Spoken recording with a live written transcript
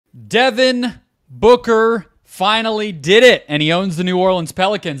Devin Booker finally did it, and he owns the New Orleans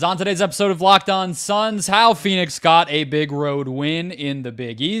Pelicans. On today's episode of Locked On Suns, how Phoenix got a big road win in the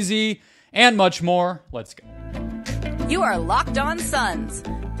Big Easy, and much more. Let's go. You are Locked On Suns,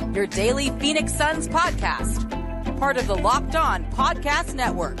 your daily Phoenix Suns podcast. Part of the Locked On Podcast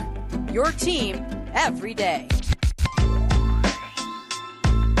Network, your team every day.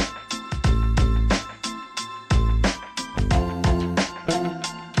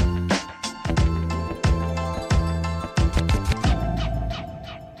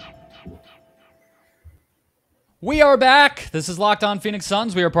 We are back. This is Locked On Phoenix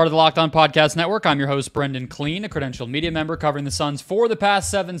Suns. We are part of the Locked On Podcast Network. I'm your host, Brendon Kleen, a credentialed media member covering the Suns for the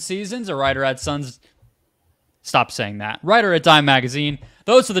past 7 seasons, a writer at Suns. Stop saying that. Writer at Dime Magazine.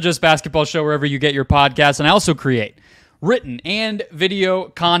 Those are the Just Basketball Show wherever you get your podcasts. And I also create written and video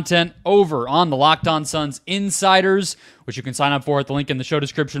content over on the Locked On Suns Insiders, which you can sign up for at the link in the show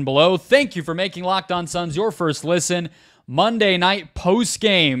description below. Thank you for making Locked On Suns your first listen. Monday night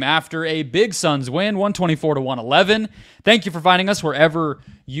post-game after a big Suns win, 124-111. Thank you for finding us wherever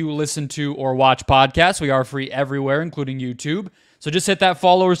you listen to or watch podcasts. We are free everywhere, including YouTube. So just hit that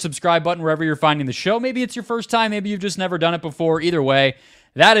follow or subscribe button wherever you're finding the show. Maybe it's your first time. Maybe you've just never done it before. Either way,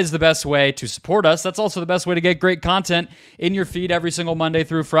 that is the best way to support us. That's also the best way to get great content in your feed every single Monday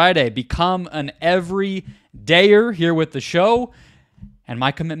through Friday. Become an everydayer here with the show. And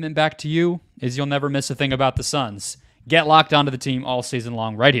my commitment back to you is you'll never miss a thing about the Suns. Get locked onto the team all season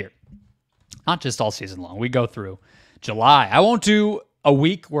long right here. Not just all season long. We go through July. I won't do a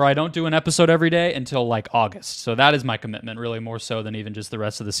week where I don't do an episode every day until like August. So that is my commitment, really more so than even just the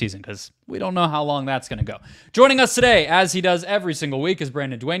rest of the season, because we don't know how long that's going to go. Joining us today, as he does every single week, is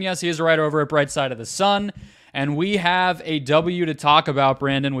Brendon Dueñas. He is a writer over at Bright Side of the Sun. And we have a W to talk about,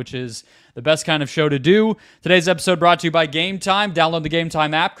 Brandon, which is the best kind of show to do. Today's episode brought to you by Gametime. Download the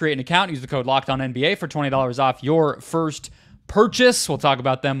Gametime app, create an account, use the code LOCKEDONNBA for $20 off your first purchase. We'll talk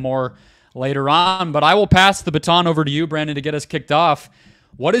about them more later on, but I will pass the baton over to you, Brandon, to get us kicked off.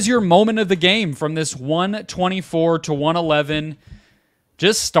 What is your moment of the game from this 124-111,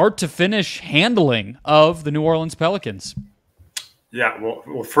 just start to finish handling of the New Orleans Pelicans? Yeah,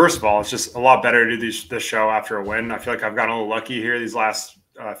 well, first of all, it's just a lot better to do this show after a win. I feel like I've gotten a little lucky here these last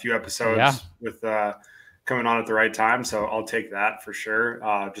few episodes with coming on at the right time. So I'll take that for sure.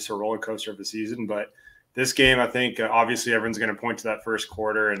 Just a roller coaster of the season. But this game, I think, obviously everyone's going to point to that first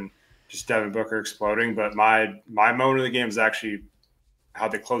quarter and just Devin Booker exploding. But my moment of the game is actually how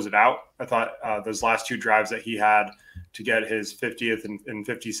they close it out. I thought those last 2 drives that he had to get his 50th and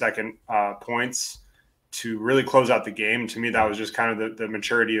 52nd points to really close out the game. To me, that was just kind of the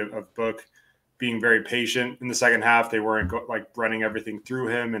maturity of Book being very patient in the second half. They weren't running everything through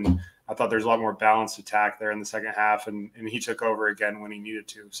him. And I thought there's a lot more balanced attack there in the second half. And he took over again when he needed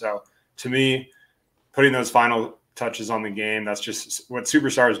to. So to me, putting those final touches on the game, that's just what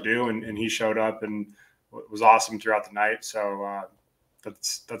superstars do. And he showed up and was awesome throughout the night. So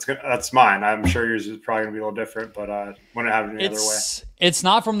that's mine. I'm sure yours is probably going to be a little different, but wouldn't have it any other way. It's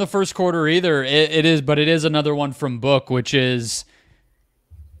not from the first quarter either. It is another one from Book, which is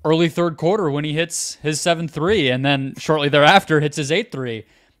early third quarter when he hits his 7-3, and then shortly thereafter hits his 8-3.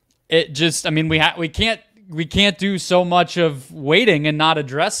 It just, I mean, we can't do so much of waiting and not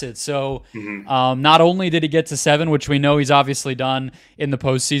address it. So not only did he get to 7, which we know he's obviously done in the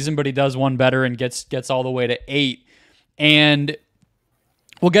postseason, but he does one better and gets all the way to 8. And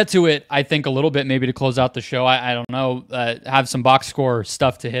we'll get to it, I think, a little bit maybe to close out the show. I don't know, have some box score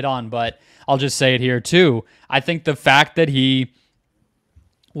stuff to hit on, but I'll just say it here too. I think the fact that he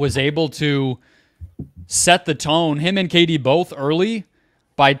was able to set the tone, him and KD both early,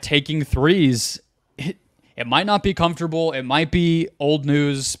 by taking threes, it might not be comfortable. It might be old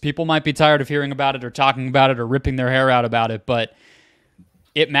news. People might be tired of hearing about it or talking about it or ripping their hair out about it, but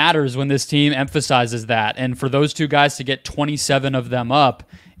it matters when this team emphasizes that. And for those 2 guys to get 27 of them up,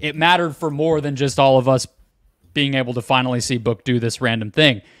 it mattered for more than just all of us being able to finally see Book do this random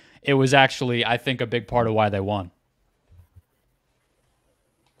thing. It was actually, I think, a big part of why they won.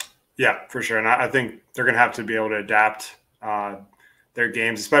 Yeah, for sure. And I think they're going to have to be able to adapt their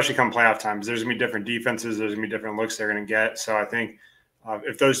games, especially come playoff times. There's going to be different defenses. There's going to be different looks they're going to get. So I think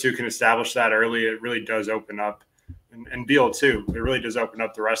if those 2 can establish that early, it really does open up. And Beal too. It really does open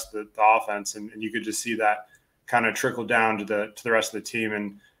up the rest of the offense, and you could just see that kind of trickle down to the rest of the team.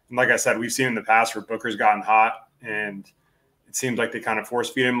 And like I said, we've seen in the past where Booker's gotten hot, and it seems like they kind of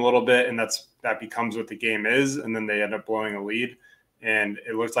force feed him a little bit, and that becomes what the game is, and then they end up blowing a lead. And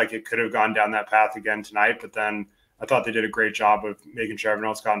it looks like it could have gone down that path again tonight, but then I thought they did a great job of making sure everyone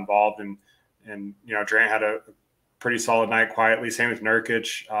else got involved, and Durant had a pretty solid night quietly. Same with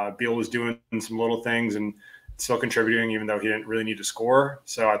Nurkic. Beal was doing some little things and still contributing, even though he didn't really need to score.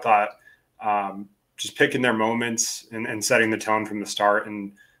 So I thought just picking their moments and setting the tone from the start.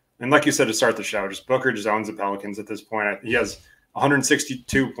 And like you said, to start the show, just Booker just owns the Pelicans at this point. He has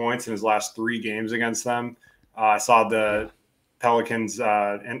 162 points in his last 3 games against them. I saw the Pelicans,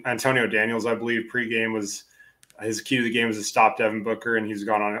 Antonio Daniels, I believe, pregame was his key to the game was to stop Devin Booker, and he's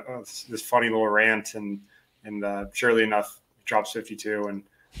gone on this funny little rant, and surely enough, drops 52. And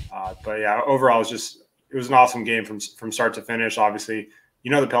but yeah, overall, it was an awesome game from start to finish. Obviously,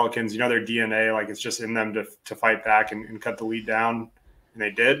 the Pelicans, their DNA, like it's just in them to fight back and cut the lead down, and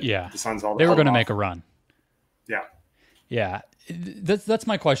they did. Yeah, the Suns they were going to make a run. Yeah. That's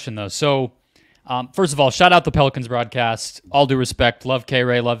my question though. So. First of all, shout out the Pelicans broadcast. All due respect, love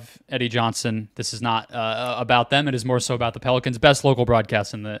K-Ray, love Eddie Johnson. This is not about them. It is more so about the Pelicans. Best local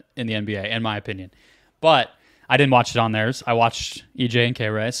broadcast in the NBA, in my opinion. But I didn't watch it on theirs. I watched EJ and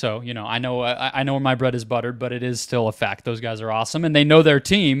K-Ray, so I know where my bread is buttered. But it is still a fact. Those guys are awesome, and they know their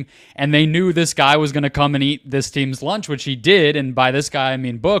team, and they knew this guy was going to come and eat this team's lunch, which he did. And by this guy, I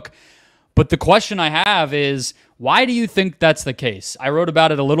mean Book. But the question I have is, why do you think that's the case? I wrote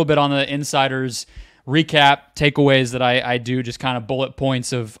about it a little bit on the Insiders recap, takeaways that I do, just kind of bullet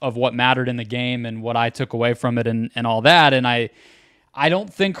points of what mattered in the game and what I took away from it and all that. And I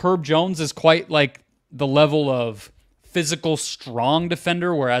don't think Herb Jones is quite like the level of physical, strong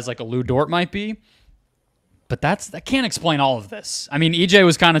defender, whereas like a Lou Dort might be. But that can't explain all of this. I mean, EJ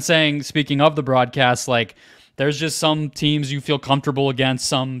was kind of saying, speaking of the broadcast, like, there's just some teams you feel comfortable against,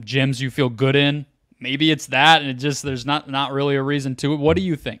 some gyms you feel good in. Maybe it's that, and there's not really a reason to it. What do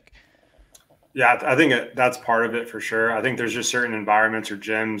you think? Yeah, I think that's part of it for sure. I think there's just certain environments or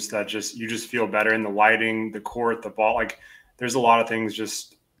gyms that you just feel better in the lighting, the court, the ball. Like there's a lot of things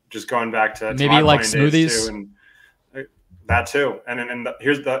just going back to maybe like smoothies too, and that too. And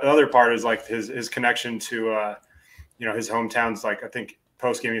here's the other part is like his connection to his hometown's like I think.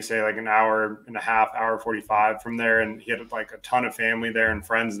 Post game, you say like an hour and a half, hour 45 from there, and he had like a ton of family there and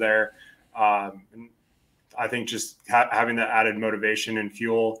friends there. And I think just having that added motivation and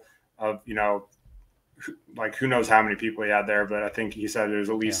fuel of like who knows how many people he had there, but I think he said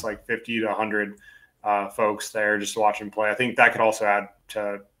there's at least like 50 to 100 folks there just to watch him play. I think that could also add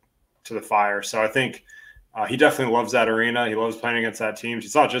to the fire. So I think he definitely loves that arena. He loves playing against that team.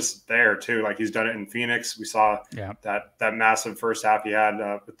 It's not just there too. Like he's done it in Phoenix. We saw that massive first half he had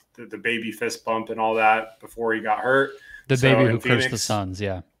with the baby fist bump and all that before he got hurt. The baby who cursed the Suns.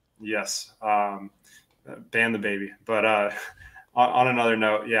 Yeah. Yes. Ban the baby. But on another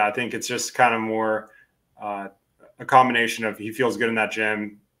note, I think it's just kind of more a combination of he feels good in that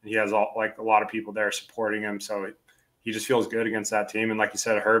gym. He has a lot of people there supporting him. So he just feels good against that team. And like you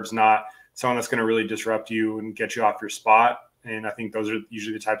said, Herb's not someone that's going to really disrupt you and get you off your spot. And I think those are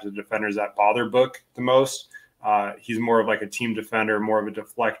usually the types of defenders that bother Book the most. He's more of like a team defender, more of a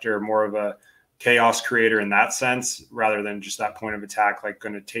deflector, more of a chaos creator in that sense, rather than just that point of attack, like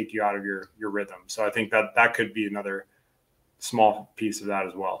going to take you out of your rhythm. So I think that could be another small piece of that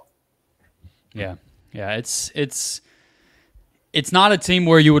as well. Yeah. Yeah. It's not a team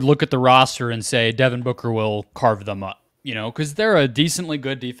where you would look at the roster and say Devin Booker will carve them up. Because they're a decently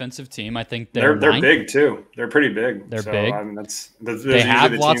good defensive team. I think they're big too. They're pretty big. They're big. I mean, they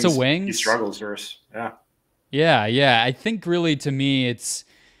have lots of wings. He struggles versus. Yeah. I think really to me, it's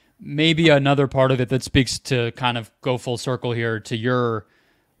maybe another part of it that speaks to kind of go full circle here to your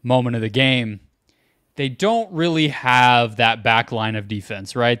moment of the game. They don't really have that back line of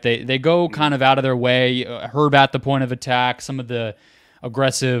defense, right? They go kind of out of their way. Herb at the point of attack. Some of the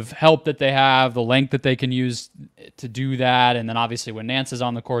aggressive help that they have, the length that they can use to do that. And then obviously when Nance is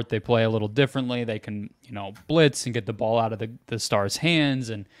on the court, they play a little differently. They can, blitz and get the ball out of the Stars'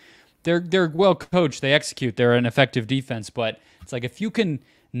 hands. And they're well coached. They execute. They're an effective defense. But it's like if you can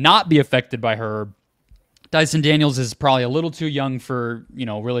not be affected by Herb, Dyson Daniels is probably a little too young for,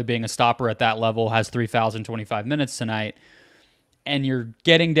 really being a stopper at that level, has 3 fouls in 25 minutes tonight. And you're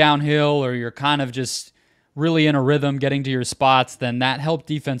getting downhill or you're kind of just really in a rhythm, getting to your spots, then that help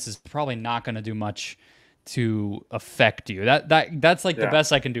defense is probably not going to do much to affect you. That's like the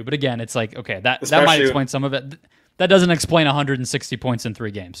best I can do. But again, it's like, okay, that might explain some of it. That doesn't explain 160 points in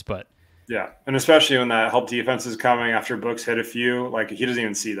 3 games, but yeah. And especially when that help defense is coming after Book's hit a few, like he doesn't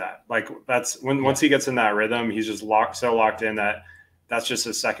even see that. Like that's once he gets in that rhythm, he's just locked in that's just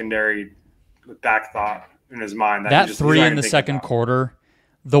a secondary back thought in his mind. That 3 in the second quarter.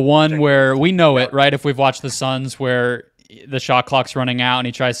 The one where we know it, right? If we've watched the Suns, where the shot clock's running out and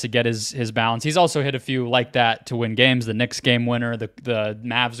he tries to get his balance. He's also hit a few like that to win games. The Knicks game winner, the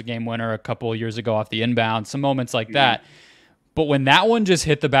Mavs game winner a couple of years ago off the inbound, some moments like that. But when that one just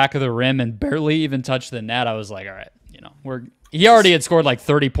hit the back of the rim and barely even touched the net, I was like, all right, he already had scored like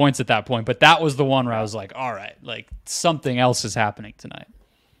 30 points at that point, but that was the one where I was like, all right, like something else is happening tonight.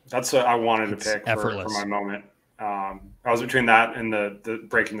 That's what I wanted to pick for my moment. I was between that and the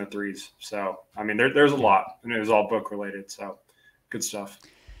breaking the threes. So, I mean, there's a lot, and it was all book related. So, good stuff.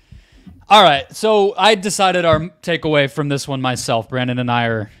 All right. So, I decided our takeaway from this one myself. Brandon and I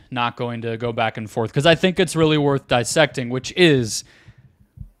are not going to go back and forth because I think it's really worth dissecting, which is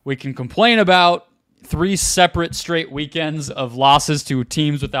we can complain about 3 separate straight weekends of losses to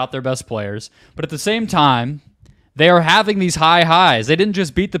teams without their best players. But at the same time, they are having these high highs. They didn't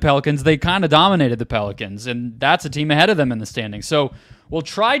just beat the Pelicans. They kind of dominated the Pelicans, and that's a team ahead of them in the standings. So we'll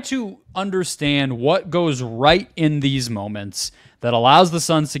try to understand what goes right in these moments that allows the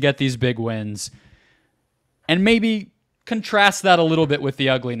Suns to get these big wins and maybe contrast that a little bit with the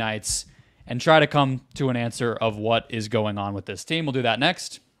ugly nights and try to come to an answer of what is going on with this team. We'll do that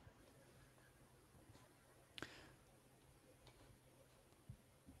next.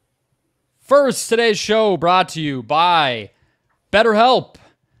 First, today's show brought to you by Betterhelp.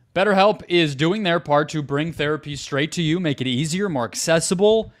 Betterhelp is doing their part to bring therapy straight to you, make it easier, more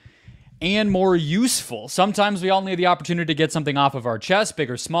accessible, and more useful. Sometimes we all need the opportunity to get something off of our chest, big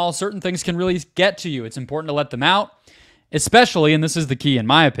or small. Certain things can really get to you. It's important to let them out, especially, and this is the key in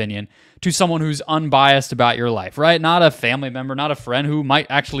my opinion, to someone who's unbiased about your life, right? Not a family member, not a friend who might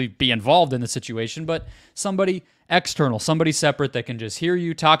actually be involved in the situation, but somebody external, somebody separate that can just hear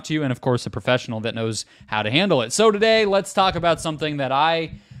you, talk to you, and of course a professional that knows how to handle it. So today, let's talk about something that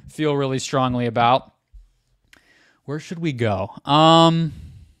I feel really strongly about. Where should we go? I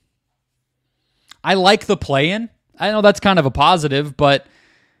like the play-in. I know that's kind of a positive, but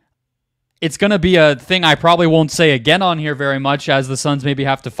it's going to be a thing I probably won't say again on here very much as the Suns maybe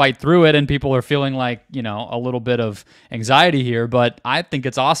have to fight through it and people are feeling like, a little bit of anxiety here, but I think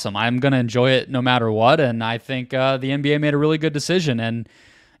it's awesome. I'm going to enjoy it no matter what, and I think the NBA made a really good decision, and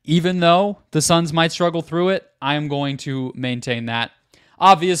even though the Suns might struggle through it, I am going to maintain that.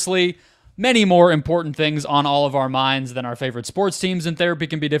 Obviously, many more important things on all of our minds than our favorite sports teams, and therapy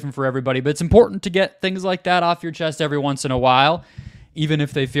can be different for everybody, but it's important to get things like that off your chest every once in a while, even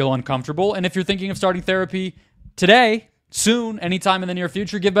if they feel uncomfortable. And if you're thinking of starting therapy today, soon, anytime in the near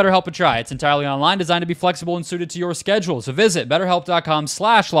future, give BetterHelp a try. It's entirely online, designed to be flexible and suited to your schedule. So visit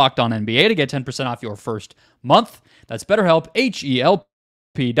BetterHelp.com/LockedOnNBA to get 10% off your first month. That's BetterHelp,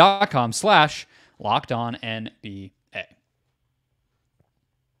 HELP.com/LockedOnNBA.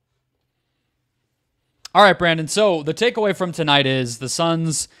 All right, Brandon. So the takeaway from tonight is the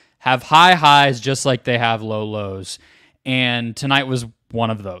Suns have high highs just like they have low lows. And tonight was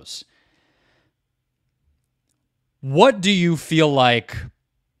one of those. What do you feel like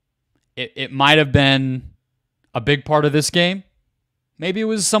it might have been a big part of this game? Maybe it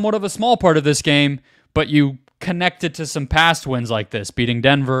was somewhat of a small part of this game, but you connected to some past wins like this, beating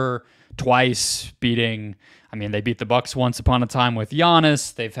Denver twice, they beat the Bucks once upon a time with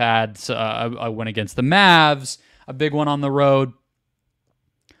Giannis. They've had a win against the Mavs, a big one on the road.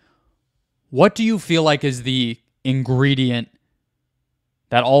 What do you feel like is the ingredient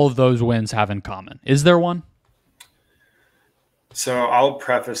that all of those wins have in common? Is there one? So I'll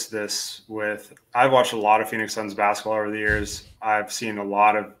preface this with, I've watched a lot of Phoenix Suns basketball over the years. I've seen a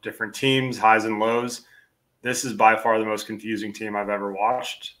lot of different teams, highs and lows. This is by far the most confusing team I've ever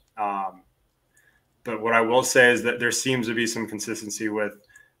watched. But what I will say is that there seems to be some consistency with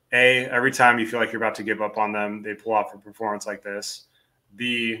every time you feel like you're about to give up on them, they pull off a performance like this.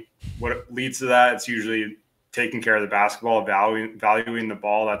 B, what leads to that, it's usually taking care of the basketball, valuing the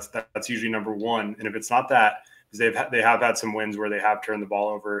ball. That's usually number one. And if it's not that, because they have had some wins where they have turned the ball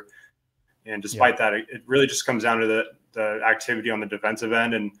over, and despite that, it really just comes down to the activity on the defensive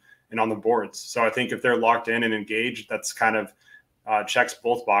end and on the boards. So I think if they're locked in and engaged, that's kind of checks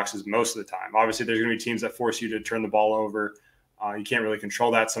both boxes most of the time. Obviously, there's going to be teams that force you to turn the ball over. You can't really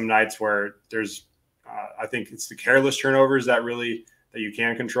control that. Some nights where there's, I think it's the careless turnovers that you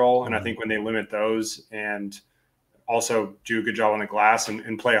can control. And I think when they limit those and also do a good job on the glass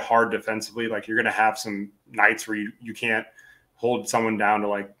and play hard defensively, like you're going to have some nights where you can't hold someone down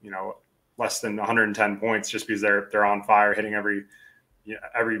to less than 110 points just because they're on fire, hitting every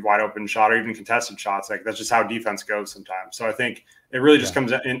wide open shot or even contested shots. Like that's just how defense goes sometimes. So I think it really just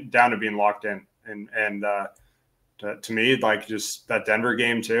comes down to being locked in. And to me, like just that Denver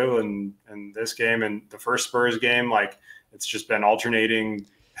game too, and this game and the first Spurs game, like it's just been alternating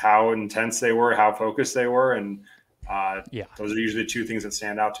how intense they were, how focused they were. And Those are usually the two things that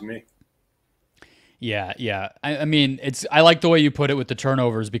stand out to me. Yeah. I mean, I like the way you put it with the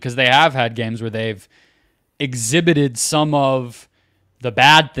turnovers, because they have had games where they've exhibited some of the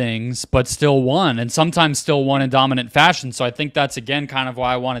bad things, but still won, and sometimes still won in dominant fashion. So I think that's, again, kind of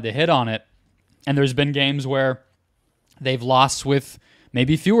why I wanted to hit on it. And there's been games where they've lost with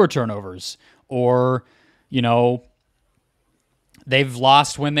maybe fewer turnovers, or, they've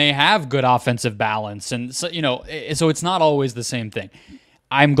lost when they have good offensive balance. And so, so it's not always the same thing.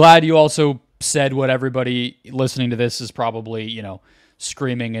 I'm glad you also said what everybody listening to this is probably,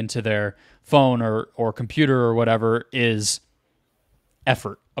 screaming into their phone or computer or whatever, is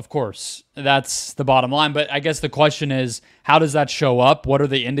effort. Of course, that's the bottom line. But I guess the question is, how does that show up? What are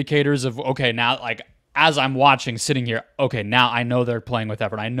the indicators of, okay, now, like, as I'm watching, sitting here, okay, now I know they're playing with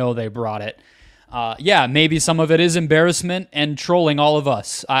effort. I know they brought it. Maybe some of it is embarrassment and trolling all of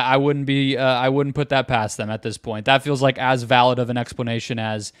us. I wouldn't put that past them at this point. That feels like as valid of an explanation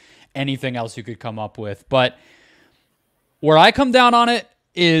as anything else you could come up with. But where I come down on it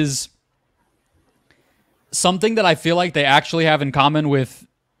is something that I feel like they actually have in common with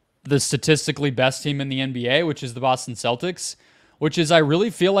the statistically best team in the NBA, which is the Boston Celtics, which is I really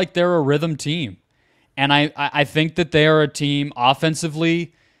feel like they're a rhythm team. And I think that they are a team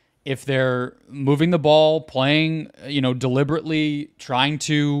offensively, if they're moving the ball, playing, deliberately, trying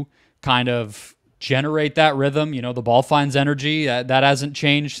to kind of generate that rhythm. The ball finds energy. That hasn't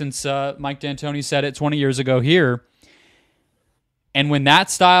changed since Mike D'Antoni said it 20 years ago here. And when that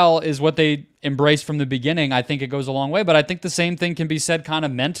style is what they embrace from the beginning, I think it goes a long way. But I think the same thing can be said kind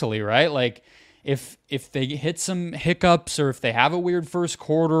of mentally, right? Like if they hit some hiccups, or if they have a weird first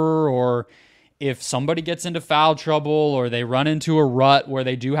quarter, or if somebody gets into foul trouble, or they run into a rut where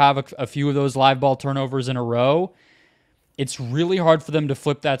they do have a few of those live ball turnovers in a row, it's really hard for them to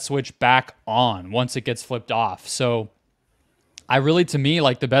flip that switch back on once it gets flipped off. So to me,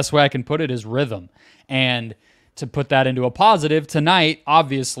 like, the best way I can put it is rhythm. And to put that into a positive, tonight,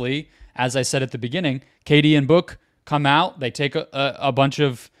 obviously, as I said at the beginning, KD and Book come out. They take a bunch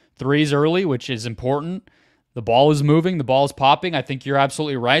of threes early, which is important. The ball is moving. The ball is popping. I think you're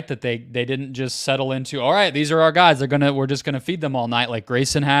absolutely right that they didn't just settle into, all right, these are our guys. We're just gonna feed them all night. Like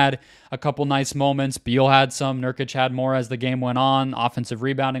Grayson had a couple nice moments. Beal had some. Nurkic had more as the game went on. Offensive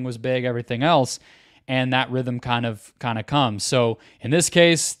rebounding was big. Everything else, and that rhythm kind of comes. So in this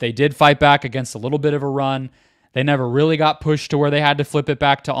case, they did fight back against a little bit of a run. They never really got pushed to where they had to flip it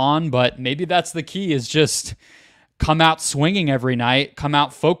back to on, but maybe that's the key, is just come out swinging every night, come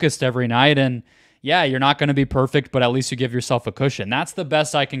out focused every night, and yeah, you're not going to be perfect, but at least you give yourself a cushion. That's the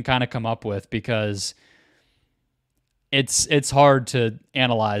best I can kind of come up with, because it's hard to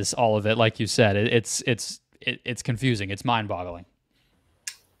analyze all of it. Like you said, it's confusing. It's mind-boggling.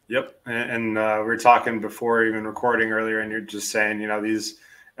 Yep. And we were talking before even recording earlier, and you're just saying,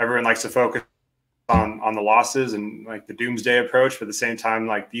 everyone likes to focus on the losses and like the doomsday approach, but at the same time,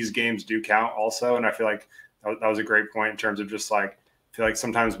 like, these games do count also. And I feel like that was a great point in terms of just like, I feel like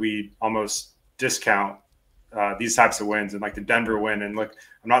sometimes we almost discount these types of wins, and like the Denver win. And look,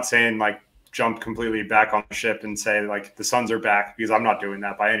 I'm not saying like jump completely back on the ship and say like the Suns are back, because I'm not doing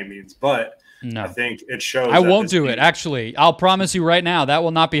that by any means, but no. I think it shows. I won't do it. Actually, I'll promise you right now, that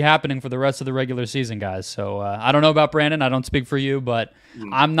will not be happening for the rest of the regular season, guys. So I don't know about Brandon. I don't speak for you, but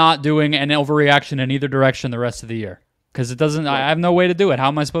I'm not doing an overreaction in either direction the rest of the year, because it doesn't. I have no way to do it. How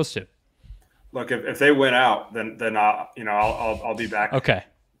am I supposed to? Look, if they win out, then I'll be back. Okay.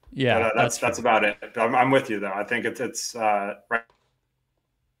 Yeah, but that's about it. I'm with you though. I think it's right.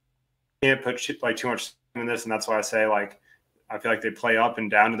 Can't put like too much in this, and that's why I say like, I feel like they play up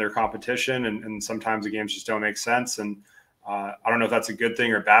and down to their competition, and sometimes the games just don't make sense. And I don't know if that's a good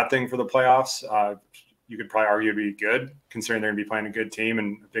thing or a bad thing for the playoffs. You could probably argue it'd be good, considering they're going to be playing a good team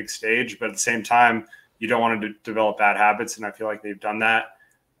and a big stage. But at the same time, you don't want to develop bad habits, and I feel like they've done that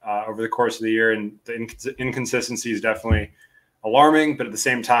over the course of the year. And the inconsistency is definitely alarming. But at the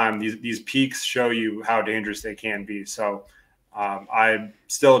same time, these peaks show you how dangerous they can be. So I'm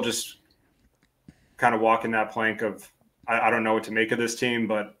still just kind of walking that plank of, I don't know what to make of this team,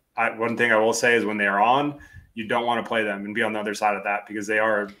 but one thing I will say is when they are on, you don't want to play them and be on the other side of that, because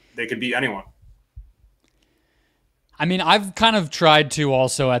they could beat anyone. I mean, I've kind of tried to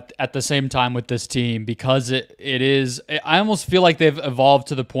also at the same time with this team, because I almost feel like they've evolved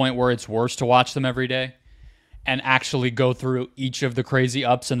to the point where it's worse to watch them every day and actually go through each of the crazy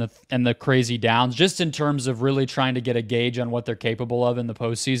ups and the crazy downs, just in terms of really trying to get a gauge on what they're capable of in the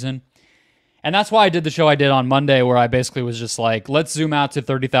postseason. And that's why I did the show I did on Monday, where I basically was just like, let's zoom out to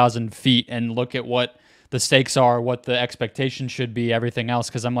 30,000 feet and look at what the stakes are, what the expectation should be, everything else.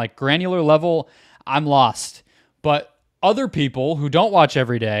 Because I'm like, granular level, I'm lost. But other people who don't watch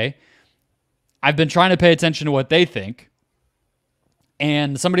every day, I've been trying to pay attention to what they think.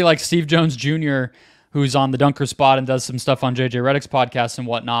 And somebody like Steve Jones Jr., who's on the Dunker Spot and does some stuff on JJ Redick's podcast and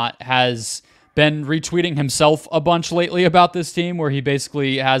whatnot, has been retweeting himself a bunch lately about this team, where he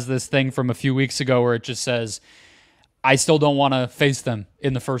basically has this thing from a few weeks ago where it just says, I still don't want to face them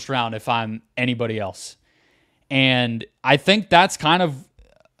in the first round if I'm anybody else. And I think that's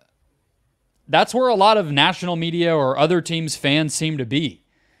where a lot of national media or other teams' fans seem to be.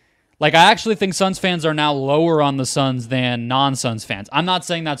 Like, I actually think Suns fans are now lower on the Suns than non-Suns fans. I'm not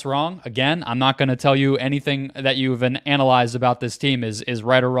saying that's wrong. Again, I'm not going to tell you anything that you've analyzed about this team is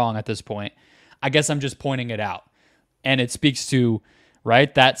right or wrong at this point. I guess I'm just pointing it out. And it speaks to,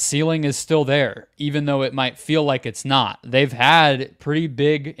 right, that ceiling is still there, even though it might feel like it's not. They've had pretty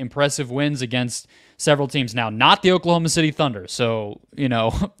big, impressive wins against several teams. Now, not the Oklahoma City Thunder. So,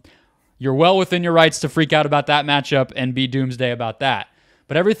 you're well within your rights to freak out about that matchup and be doomsday about that.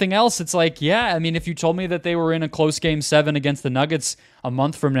 But everything else, it's like, yeah, I mean, if you told me that they were in a close Game 7 against the Nuggets a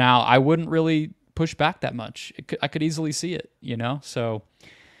month from now, I wouldn't really push back that much. I could easily see it, So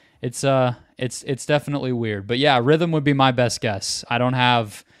it's definitely weird. But yeah, rhythm would be my best guess. I don't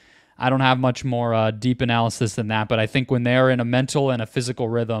have much more deep analysis than that, but I think when they're in a mental and a physical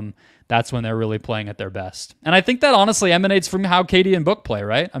rhythm, that's when they're really playing at their best. And I think that honestly emanates from how KD and Book play,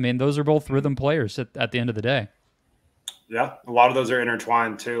 right? I mean, those are both rhythm players at the end of the day. Yeah, a lot of those are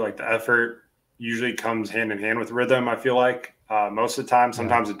intertwined too. Like, the effort usually comes hand in hand with rhythm, I feel like. Most of the time,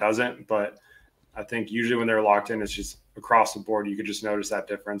 sometimes it doesn't. But I think usually when they're locked in, it's just across the board. You could just notice that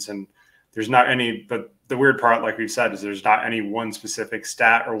difference. And there's not any – but the weird part, like we've said, is there's not any one specific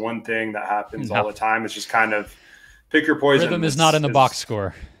stat or one thing that happens all the time. It's just kind of pick your poison. Rhythm is not in the box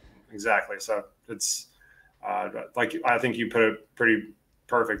score. Exactly. So it's like I think you put it pretty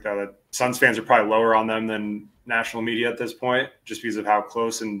perfect, though, that Suns fans are probably lower on them than national media at this point, just because of how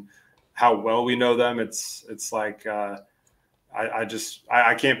close and how well we know them. It's like I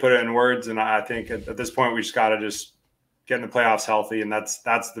can't put it in words, and I think at this point we just got to just get in the playoffs healthy, and that's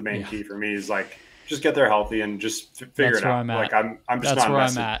the main key for me, is like just get there healthy and just figure it out. Like I'm just that's not where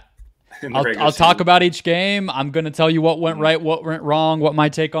I'm at. I'll talk about each game. I'm going to tell you what went right, what went wrong, what my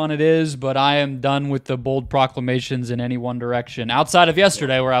take on it is, but I am done with the bold proclamations in any one direction. Outside of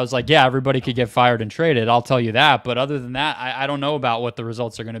yesterday where I was like, yeah, everybody could get fired and traded. I'll tell you that. But other than that, I don't know about what the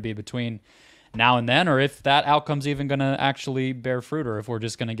results are going to be between now and then, or if that outcome's even going to actually bear fruit, or if we're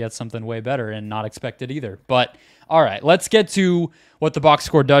just going to get something way better and not expect it either. But all right, let's get to what the box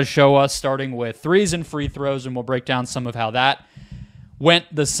score does show us, starting with threes and free throws, and we'll break down some of how that went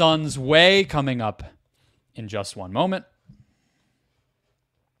the Suns' way, coming up in just one moment.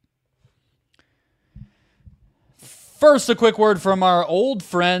 First, a quick word from our old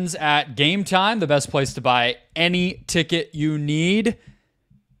friends at Gametime, the best place to buy any ticket you need.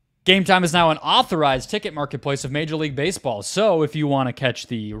 Gametime is now an authorized ticket marketplace of Major League Baseball. So if you want to catch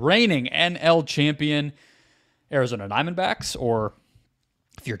the reigning NL champion Arizona Diamondbacks, or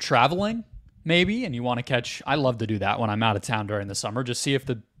if you're traveling, maybe, and you want to catch, I love to do that when I'm out of town during the summer, just see if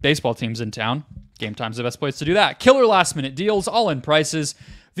the baseball team's in town. Gametime's the best place to do that. Killer last-minute deals, all-in prices,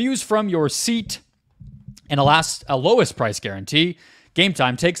 views from your seat, and a lowest price guarantee.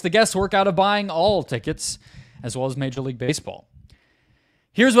 Gametime takes the guesswork out of buying all tickets, as well as Major League Baseball.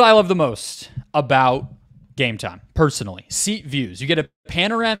 Here's what I love the most about Gametime, personally. Seat views. You get a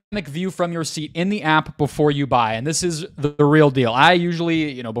panoramic view from your seat in the app before you buy, and this is the real deal. I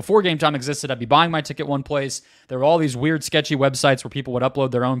usually, before Gametime existed, I'd be buying my ticket one place. There were all these weird, sketchy websites where people would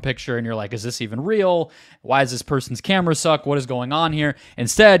upload their own picture, and you're like, is this even real? Why does this person's camera suck? What is going on here?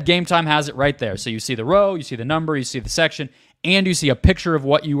 Instead, Gametime has it right there. So you see the row, you see the number, you see the section, and you see a picture of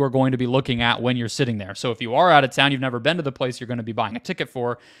what you are going to be looking at when you're sitting there. So if you are out of town, you've never been to the place you're going to be buying a ticket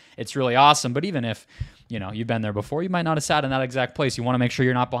for, it's really awesome. But even if, you've been there before, you might not have sat in that exact place. You want to make sure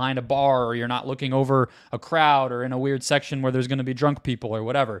you're not behind a bar, or you're not looking over a crowd, or in a weird section where there's going to be drunk people or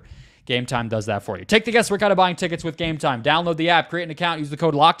whatever. Gametime does that for you. Take the guesswork out of buying tickets with Gametime. Download the app, create an account, use the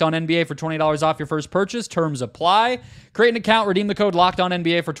code LOCKEDONNBA for $20 off your first purchase. Terms apply. Create an account, redeem the code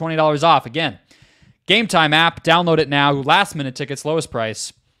LOCKEDONNBA for $20 off. Again, Gametime app, download it now. Last minute tickets, lowest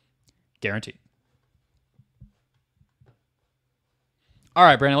price, guaranteed. All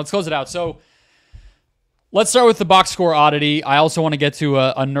right, Brandon, let's close it out. So let's start with the box score oddity. I also want to get to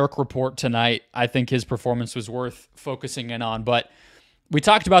a Nurk report tonight. I think his performance was worth focusing in on, but we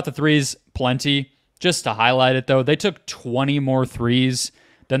talked about the threes plenty. Just to highlight it, though, they took 20 more threes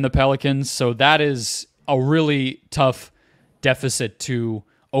than the Pelicans, so that is a really tough deficit to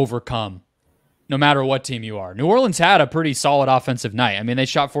overcome. no matter what team you are. New Orleans had a pretty solid offensive night. I mean, they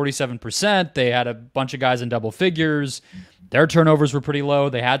shot 47%. They had a bunch of guys in double figures. Their turnovers were pretty low.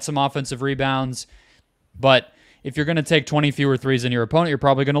 They had some offensive rebounds. But if you're going to take 20 fewer threes than your opponent, you're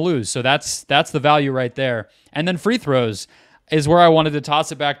probably going to lose. So that's the value right there. And then free throws is where I wanted to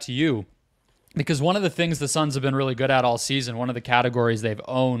toss it back to you, because one of the things the Suns have been really good at all season, one of the categories they've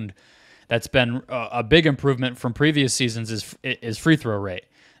owned that's been a big improvement from previous seasons is free throw rate.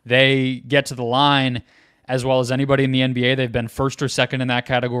 They get to the line as well as anybody in the NBA. They've been first or second in that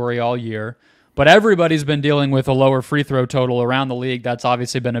category all year. But everybody's been dealing with a lower free throw total around the league. That's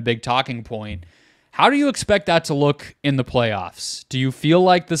obviously been a big talking point. How do you expect that to look in the playoffs? Do you feel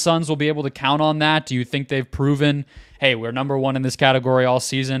like the Suns will be able to count on that? Do you think they've proven, hey, we're number one in this category all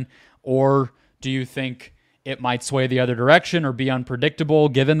season? Or do you think it might sway the other direction or be unpredictable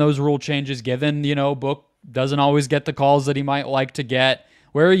given those rule changes, given, Book doesn't always get the calls that he might like to get?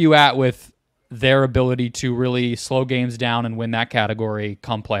 Where are you at with their ability to really slow games down and win that category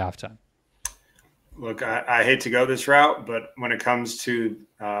come playoff time? Look, I hate to go this route, but when it comes to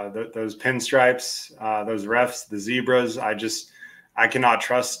those pinstripes, those refs, the zebras, I cannot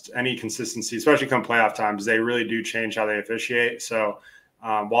trust any consistency, especially come playoff times. They really do change how they officiate. So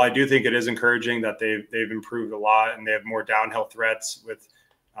while I do think it is encouraging that they've improved a lot and they have more downhill threats with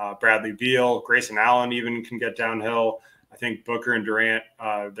Bradley Beal, Grayson Allen even can get downhill. I think Booker and Durant,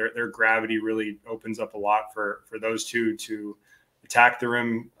 their gravity really opens up a lot for those two to attack the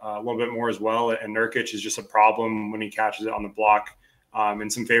rim a little bit more as well. And Nurkic is just a problem when he catches it on the block in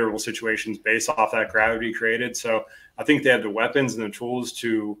some favorable situations based off that gravity created. So I think they have the weapons and the tools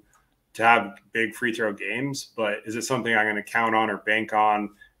to have big free throw games, but is it something I'm going to count on or bank on?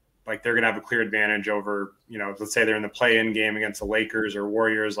 Like they're going to have a clear advantage over, let's say they're in the play-in game against the Lakers or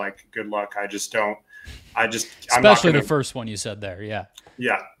Warriors, like good luck. Especially the first one you said there. Yeah.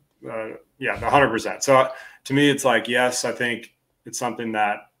 Yeah. 100%. So to me, it's like, yes, I think it's something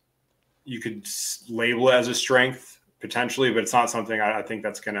that you could label it as a strength potentially, but it's not something I think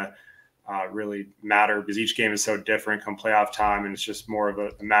that's going to really matter because each game is so different come playoff time. And it's just more of a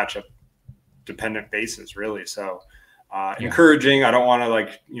matchup dependent basis really. So encouraging. I don't want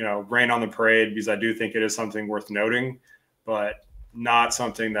to rain on the parade because I do think it is something worth noting, but not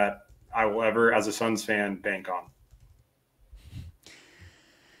something that I will ever, as a Suns fan, bank on.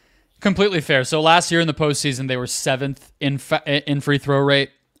 Completely fair. So last year in the postseason, they were 7th in free throw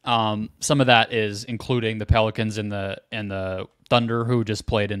rate. Some of that is including the Pelicans and the Thunder, who just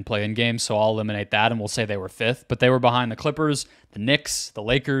played in play-in games. So I'll eliminate that, and we'll say they were 5th. But they were behind the Clippers, the Knicks, the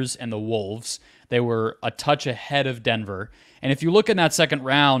Lakers, and the Wolves. They were a touch ahead of Denver. And if you look in that second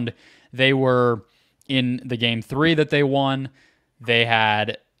round, they were in the game 3 that they won. They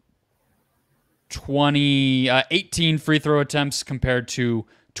had 18 free throw attempts compared to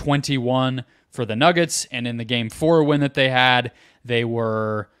 21 for the Nuggets. And in the game 4 win that they had, they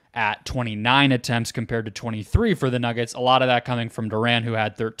were at 29 attempts compared to 23 for the Nuggets. A lot of that coming from Durant, who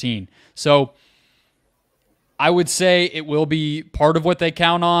had 13. So I would say it will be part of what they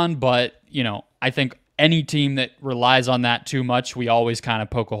count on, but, I think any team that relies on that too much, we always kind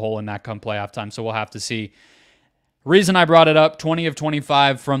of poke a hole in that come playoff time. So we'll have to see. Reason I brought it up, 20 of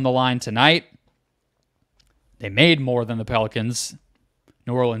 25 from the line tonight. They made more than the Pelicans.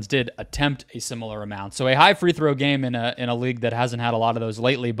 New Orleans did attempt a similar amount. So a high free throw game in a league that hasn't had a lot of those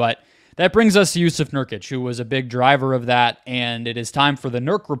lately. But that brings us to Jusuf Nurkic, who was a big driver of that. And it is time for the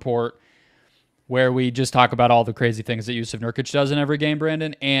Nurk Report, where we just talk about all the crazy things that Jusuf Nurkic does in every game,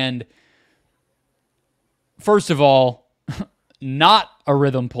 Brandon. And first of all, not a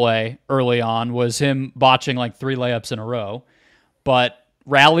rhythm play early on was him botching like 3 layups in a row. But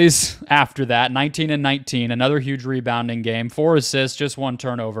rallies after that, 19 and 19, another huge rebounding game, 4 assists, just 1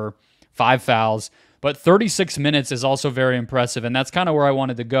 turnover, 5 fouls. But 36 minutes is also very impressive, and that's kind of where I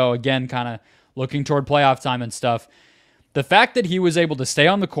wanted to go. Again, kind of looking toward playoff time and stuff. The fact that he was able to stay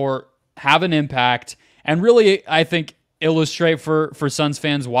on the court, have an impact, and really, I think, illustrate for Suns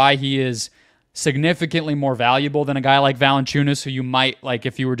fans why he is significantly more valuable than a guy like Valanciunas, who you might, like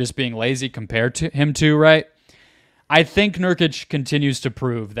if you were just being lazy, compared to him to, right? I think Nurkic continues to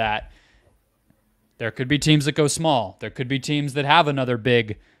prove that there could be teams that go small. There could be teams that have another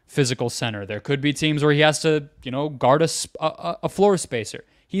big physical center. There could be teams where he has to, guard a floor spacer.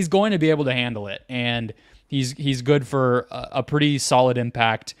 He's going to be able to handle it, and he's good for a pretty solid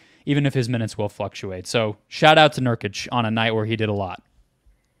impact, even if his minutes will fluctuate. So shout out to Nurkic on a night where he did a lot.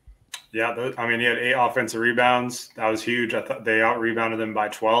 Yeah, he had 8 offensive rebounds. That was huge. I thought they out-rebounded them by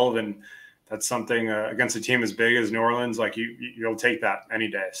 12, and that's something against a team as big as New Orleans, like you'll take that any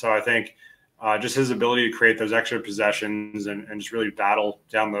day. So I think just his ability to create those extra possessions and just really battle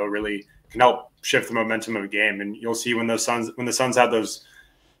down low really can help shift the momentum of a game. And you'll see when the Suns have those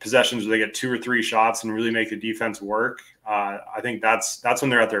possessions where they get 2 or 3 shots and really make the defense work. I think that's when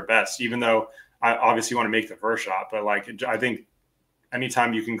they're at their best, even though I obviously want to make the first shot. But I think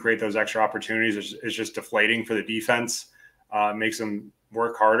anytime you can create those extra opportunities, it's just deflating for the defense, makes them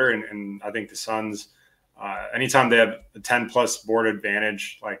work harder. And I think the Suns, anytime they have a 10-plus board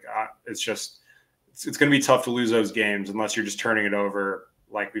advantage, it's going to be tough to lose those games unless you're just turning it over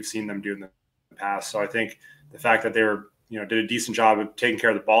like we've seen them do in the past. So I think the fact that they were, did a decent job of taking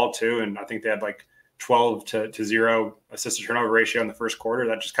care of the ball too, and I think they had 12 to 0 assist to turnover ratio in the first quarter.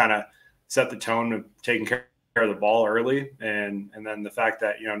 That just kind of set the tone of taking care of the ball early, and then the fact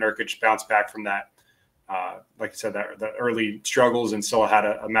that Nurkic bounced back from that, like I said, that the early struggles and still had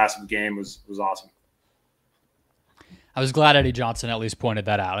a massive game was awesome. I was glad Eddie Johnson at least pointed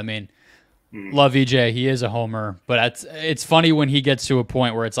that out. I mean, love EJ. He is a homer, but it's funny when he gets to a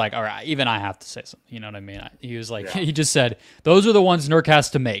point where it's all right, even I have to say something. You know what I mean? He was He just said, those are the ones Nurk has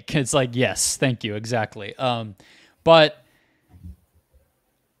to make. It's yes, thank you. Exactly. But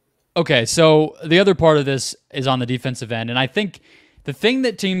okay, so the other part of this is on the defensive end. And I think the thing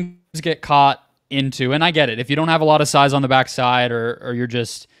that teams get caught into, and I get it, if you don't have a lot of size on the backside or you're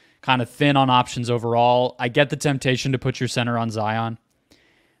just kind of thin on options overall, I get the temptation to put your center on Zion.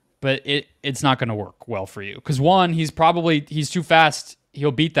 But it's not going to work well for you. Because one, he's too fast.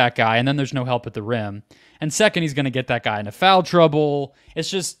 He'll beat that guy, and then there's no help at the rim. And second, he's going to get that guy into foul trouble.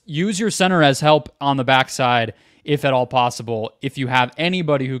 It's just use your center as help on the backside, if at all possible, if you have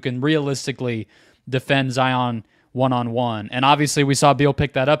anybody who can realistically defend Zion one-on-one. And obviously, we saw Beal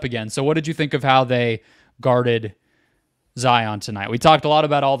pick that up again. So what did you think of how they guarded Zion tonight? We talked a lot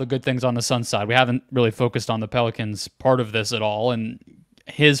about all the good things on the Suns side. We haven't really focused on the Pelicans part of this at all. And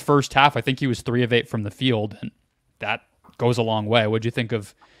his first half, I think he was 3 of 8 from the field, and that goes a long way. What'd you think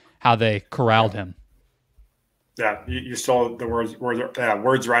of how they corralled him? Yeah, you stole the words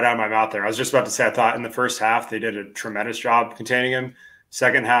right out of my mouth there. I was just about to say, I thought in the first half they did a tremendous job containing him.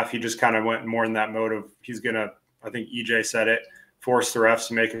 Second half, he just kind of went more in that mode of he's going to, I think EJ said it, force the refs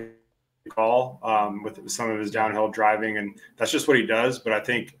to make a call with some of his downhill driving, and that's just what he does. But I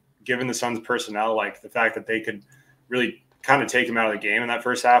think given the Suns' personnel, the fact that they could really kind of take him out of the game in that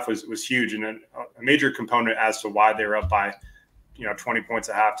first half was huge, and a major component as to why they were up by 20 points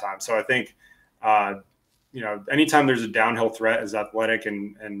at halftime. So I think anytime there's a downhill threat as athletic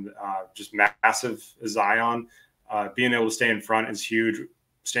and just massive as Zion, being able to stay in front is huge.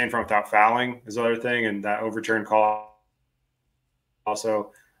 Stay in front without fouling is the other thing, and that overturn call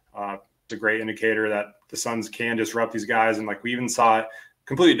also a great indicator that the Suns can disrupt these guys. And we even saw it,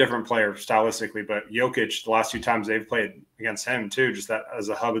 completely different player stylistically, but Jokic, the last 2 times they've played against him too, just that as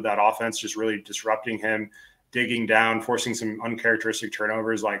a hub of that offense, just really disrupting him, digging down, forcing some uncharacteristic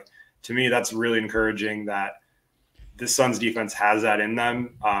turnovers. To me, that's really encouraging that this Suns defense has that in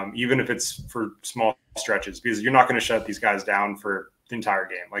them, even if it's for small stretches, because you're not going to shut these guys down for the entire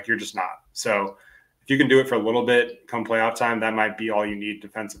game. You're just not. So if you can do it for a little bit come playoff time, that might be all you need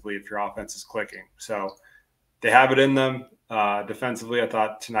defensively if your offense is clicking. So they have it in them. Defensively, I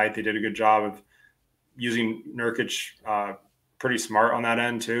thought tonight they did a good job of using Nurkic pretty smart on that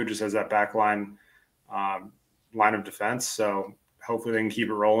end too, just as that back line of defense. So hopefully they can keep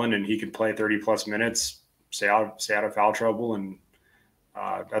it rolling and he can play 30-plus minutes, stay out of foul trouble, and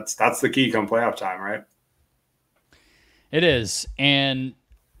that's the key come playoff time, right? It is. And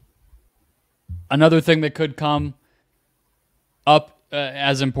another thing that could come up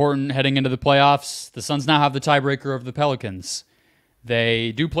as important heading into the playoffs, the Suns now have the tiebreaker of the Pelicans.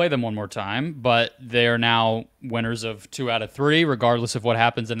 They do play them one more time, but they are now winners of 2 out of 3, regardless of what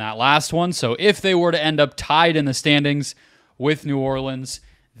happens in that last one. So if they were to end up tied in the standings with New Orleans,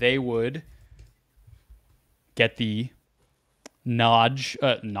 they would get the nudge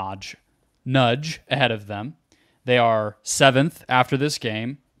ahead of them. They are 7th after this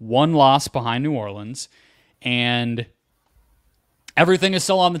game, 1 loss behind New Orleans, and everything is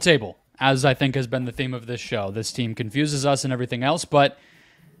still on the table, as I think has been the theme of this show. This team confuses us and everything else, but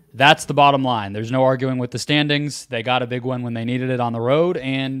that's the bottom line. There's no arguing with the standings. They got a big one when they needed it on the road,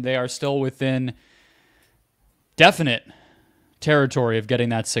 and they are still within definite territory of getting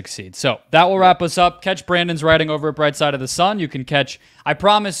that 6th seed. So that will wrap us up. Catch Brandon's writing over at Bright Side of the Sun. You can catch, I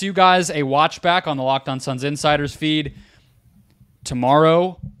promise you guys, a watch back on the Locked On Suns Insiders feed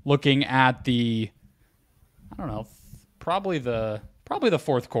tomorrow, looking at the, probably probably the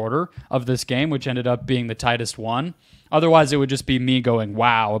fourth quarter of this game, which ended up being the tightest one. Otherwise, it would just be me going,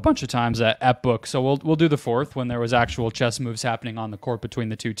 wow, a bunch of times at book. So we'll do the fourth when there was actual chess moves happening on the court between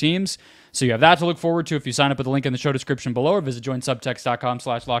the two teams. So you have that to look forward to if you sign up at the link in the show description below or visit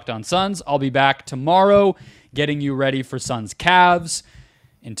joinsubtext.com/LockedOnSuns. I'll be back tomorrow getting you ready for Suns Cavs.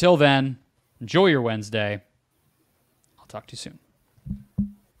 Until then, enjoy your Wednesday. I'll talk to you soon.